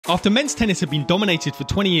After men's tennis had been dominated for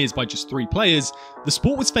 20 years by just 3 players, the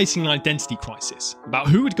sport was facing an identity crisis about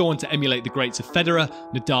who would go on to emulate the greats of Federer,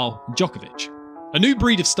 Nadal, and Djokovic. A new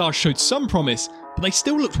breed of stars showed some promise, but they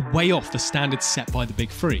still looked way off the standards set by the big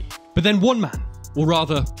 3. But then one man, or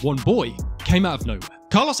rather one boy, came out of nowhere.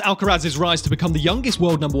 Carlos Alcaraz's rise to become the youngest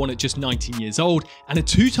world number 1 at just 19 years old and a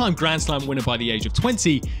 2-time Grand Slam winner by the age of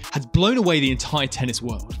 20 has blown away the entire tennis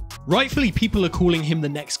world. Rightfully, people are calling him the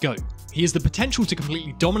next GOAT. He has the potential to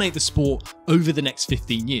completely dominate the sport over the next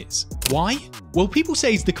 15 years. Why? Well, people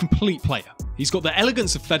say he's the complete player. He's got the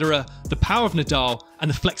elegance of Federer, the power of Nadal,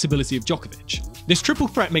 and the flexibility of Djokovic. This triple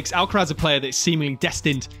threat makes Alcaraz a player that is seemingly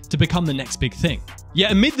destined to become the next big thing.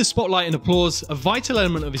 Yet amid the spotlight and applause, a vital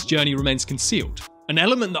element of his journey remains concealed. An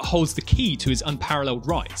element that holds the key to his unparalleled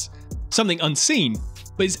rise. Something unseen,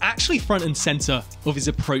 but is actually front and center of his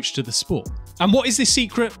approach to the sport. And what is this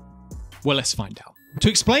secret? Well, let's find out. To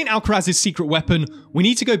explain Alcaraz's secret weapon, we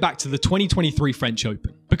need to go back to the 2023 French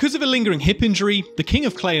Open. Because of a lingering hip injury, the king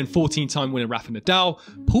of clay and 14-time winner Rafa Nadal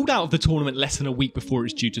pulled out of the tournament less than a week before it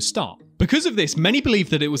was due to start. Because of this, many believe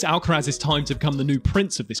that it was Alcaraz's time to become the new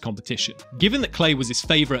prince of this competition, given that clay was his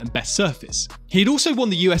favourite and best surface. He had also won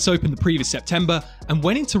the US Open the previous September and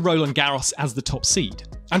went into Roland Garros as the top seed.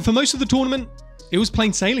 And for most of the tournament, it was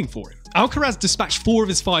plain sailing for him. Alcaraz dispatched 4 of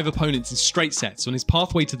his 5 opponents in straight sets on his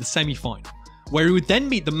pathway to the semi-final, where he would then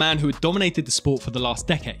meet the man who had dominated the sport for the last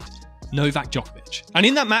decade, Novak Djokovic. And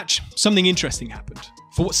in that match, something interesting happened.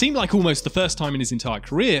 For what seemed like almost the first time in his entire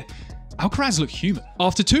career, Alcaraz looked human.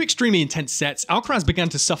 After 2 extremely intense sets, Alcaraz began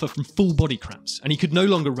to suffer from full body cramps, and he could no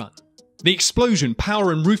longer run. The explosion,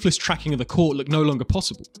 power, and ruthless tracking of the court looked no longer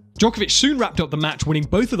possible. Djokovic soon wrapped up the match, winning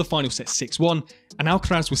both of the final sets 6-1, and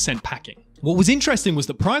Alcaraz was sent packing. What was interesting was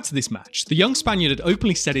that prior to this match, the young Spaniard had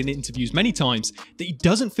openly said in interviews many times that he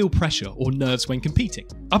doesn't feel pressure or nerves when competing.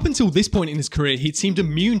 Up until this point in his career, he'd seemed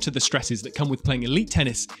immune to the stresses that come with playing elite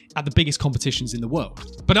tennis at the biggest competitions in the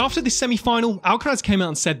world. But after this semi-final, Alcaraz came out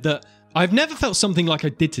and said that, "I've never felt something like I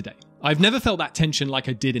did today. I've never felt that tension like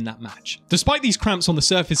I did in that match." Despite these cramps on the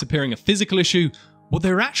surface appearing a physical issue, what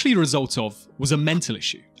they were actually a result of was a mental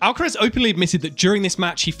issue. Alcaraz openly admitted that during this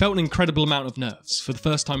match he felt an incredible amount of nerves for the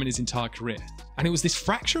first time in his entire career. And it was this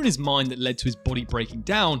fracture in his mind that led to his body breaking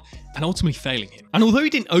down and ultimately failing him. And although he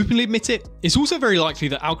didn't openly admit it, it's also very likely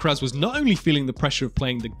that Alcaraz was not only feeling the pressure of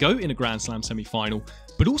playing the GOAT in a Grand Slam semi-final,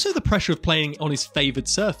 but also the pressure of playing on his favoured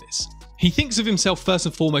surface. He thinks of himself first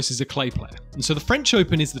and foremost as a clay player, and so the French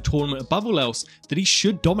Open is the tournament above all else that he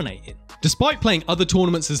should dominate in. Despite playing other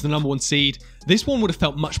tournaments as the number 1 seed, this one would have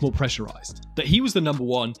felt much more pressurised, that he was the number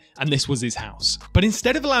 1 and this was his house. But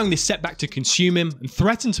instead of allowing this setback to consume him and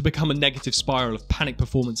threaten to become a negative spiral of panic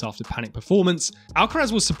performance after panic performance,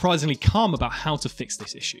 Alcaraz was surprisingly calm about how to fix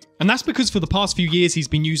this issue. And that's because for the past few years he's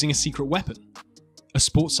been using a secret weapon: a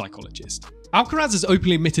sports psychologist. Alcaraz has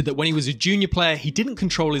openly admitted that when he was a junior player, he didn't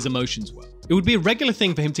control his emotions well. It would be a regular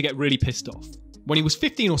thing for him to get really pissed off. When he was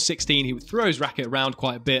 15 or 16, he would throw his racket around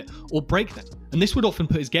quite a bit or break them, and this would often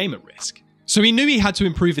put his game at risk. So he knew he had to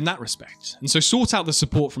improve in that respect, and so sought out the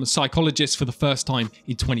support from a psychologist for the first time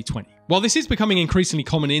in 2020. While this is becoming increasingly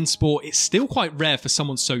common in sport, it's still quite rare for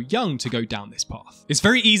someone so young to go down this path. It's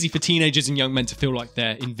very easy for teenagers and young men to feel like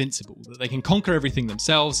they're invincible, that they can conquer everything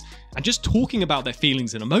themselves, and just talking about their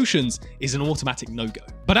feelings and emotions is an automatic no-go.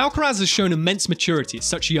 But Alcaraz has shown immense maturity at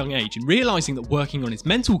such a young age in realising that working on his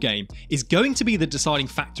mental game is going to be the deciding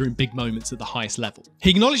factor in big moments at the highest level. He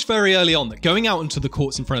acknowledged very early on that going out onto the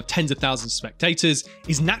courts in front of tens of thousands of spectators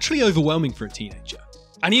is naturally overwhelming for a teenager.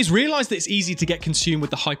 And he's realised that it's easy to get consumed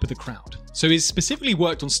with the hype of the crowd. So he's specifically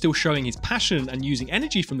worked on still showing his passion and using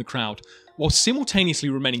energy from the crowd, while simultaneously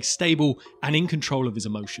remaining stable and in control of his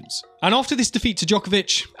emotions. And after this defeat to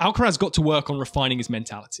Djokovic, Alcaraz got to work on refining his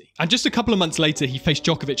mentality. And just a couple of months later, he faced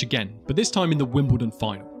Djokovic again, but this time in the Wimbledon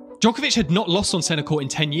final. Djokovic had not lost on centre court in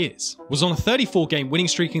 10 years, was on a 34-game winning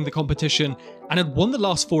streak in the competition, and had won the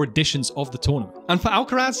last 4 editions of the tournament. And for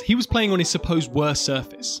Alcaraz, he was playing on his supposed worst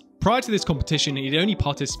surface. Prior to this competition, he'd only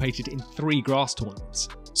participated in 3 grass tournaments.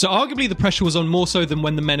 So arguably the pressure was on more so than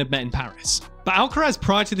when the men had met in Paris. But Alcaraz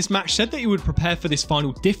prior to this match said that he would prepare for this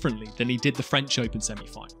final differently than he did the French Open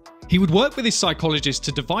semi-final. He would work with his psychologist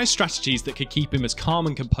to devise strategies that could keep him as calm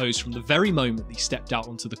and composed from the very moment he stepped out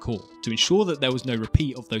onto the court, to ensure that there was no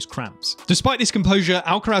repeat of those cramps. Despite this composure,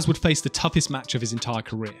 Alcaraz would face the toughest match of his entire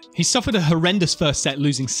career. He suffered a horrendous first set,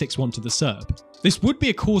 losing 6-1 to the Serb. This would be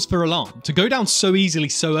a cause for alarm, to go down so easily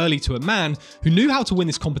so early to a man who knew how to win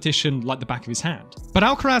this competition like the back of his hand. But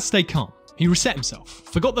Alcaraz stayed calm. He reset himself,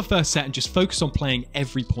 forgot the first set and just focused on playing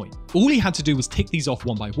every point. All he had to do was tick these off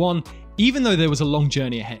one by one, even though there was a long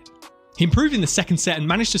journey ahead. He improved in the second set and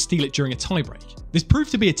managed to steal it during a tiebreak. This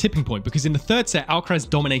proved to be a tipping point because in the third set, Alcaraz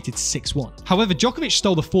dominated 6-1. However, Djokovic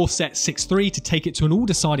stole the fourth set 6-3 to take it to an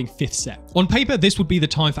all-deciding fifth set. On paper, this would be the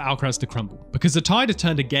time for Alcaraz to crumble, because the tide had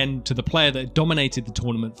turned again to the player that had dominated the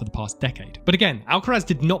tournament for the past decade. But again, Alcaraz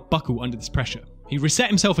did not buckle under this pressure. He reset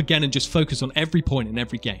himself again and just focused on every point in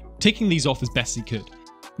every game, ticking these off as best he could.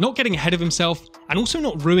 Not getting ahead of himself, and also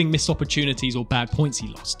not ruining missed opportunities or bad points he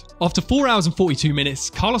lost. After 4 hours and 42 minutes,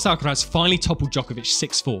 Carlos Alcaraz finally toppled Djokovic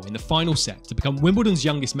 6-4 in the final set to become Wimbledon's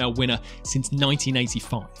youngest male winner since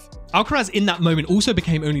 1985. Alcaraz in that moment also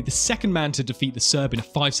became only the second man to defeat the Serb in a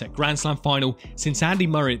 5-set Grand Slam final since Andy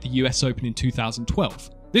Murray at the US Open in 2012.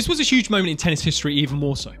 This was a huge moment in tennis history even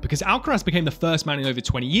more so, because Alcaraz became the first man in over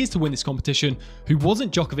 20 years to win this competition who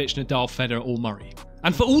wasn't Djokovic, Nadal, Federer or Murray.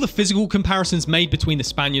 And for all the physical comparisons made between the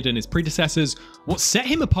Spaniard and his predecessors, what set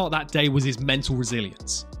him apart that day was his mental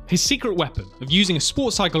resilience. His secret weapon of using a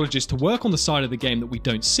sports psychologist to work on the side of the game that we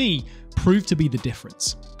don't see proved to be the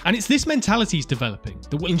difference. And it's this mentality he's developing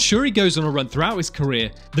that will ensure he goes on a run throughout his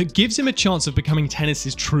career that gives him a chance of becoming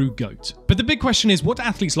tennis's true GOAT. But the big question is, what do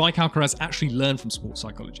athletes like Alcaraz actually learn from sports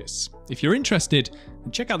psychologists? If you're interested,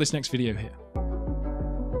 then check out this next video here.